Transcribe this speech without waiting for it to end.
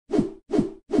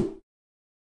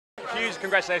Huge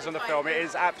congratulations on the film. It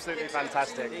is absolutely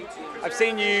fantastic. I've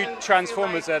seen you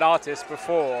transform as an artist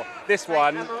before. This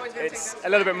one, it's a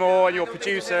little bit more, and you're a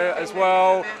producer as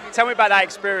well. Tell me about that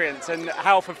experience and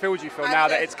how fulfilled you feel now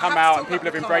that it's come out and people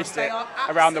have embraced it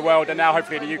around the world and now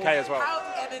hopefully in the UK as well.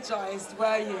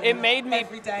 It made me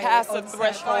pass a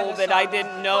threshold that I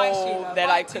didn't know that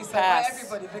I could pass.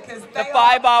 The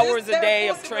 5 hours a day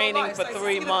of training for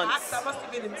 3 months,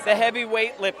 the heavy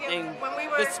weightlifting,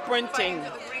 the sprinting,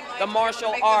 the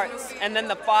martial arts, and then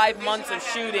the 5 months of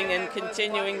shooting and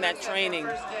continuing that training.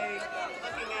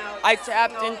 I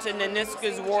tapped into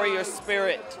Naniska's warrior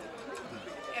spirit.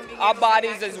 Our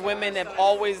bodies as women have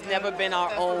always never been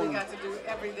our own.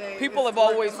 People have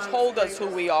always told us who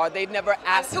we are. They've never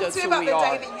asked us who we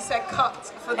are.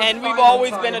 And we've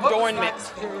always been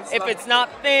adornment. If it's not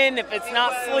thin, if it's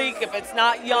not sleek, if it's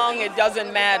not young, it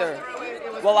doesn't matter.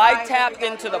 Well, I tapped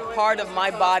into the part of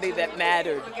my body that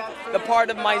mattered, the part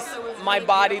of my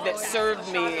body that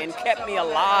served me and kept me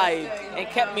alive and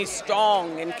kept me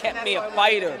strong and kept me a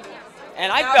fighter. And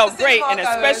I felt great, and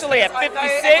especially at 56,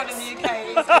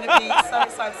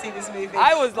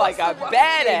 I was like a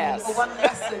badass.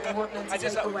 I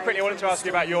just quickly wanted to ask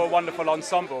you about your wonderful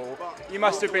ensemble. You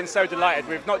must have been so delighted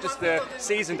with not just the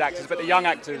seasoned actors, but the young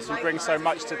actors who bring so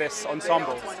much to this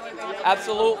ensemble.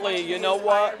 Absolutely. You know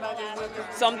what?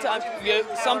 Sometimes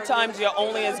you're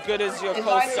only as good as your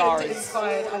co-stars.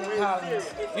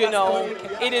 You know,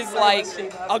 it is like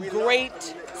a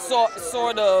great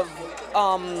sort of,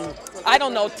 I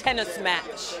don't know, tennis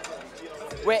match.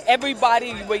 Where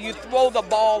you throw the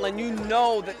ball and you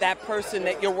know that that person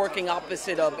that you're working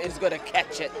opposite of is going to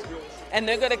catch it. And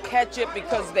they're going to catch it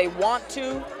because they want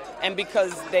to and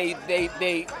because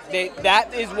that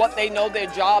is what they know their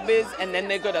job is, and then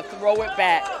they're going to throw it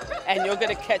back and you're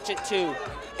going to catch it too.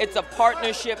 It's a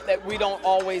partnership that we don't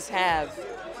always have.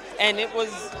 And it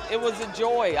was a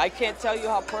joy. I can't tell you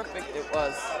how perfect it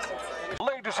was.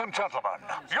 Ladies and gentlemen,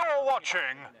 you're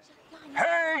watching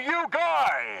Hey You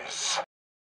Guys!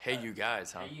 Hey You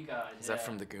Guys, huh? Hey You Guys. Is that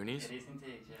from the Goonies? It is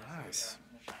indeed, yes. Nice.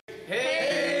 Hey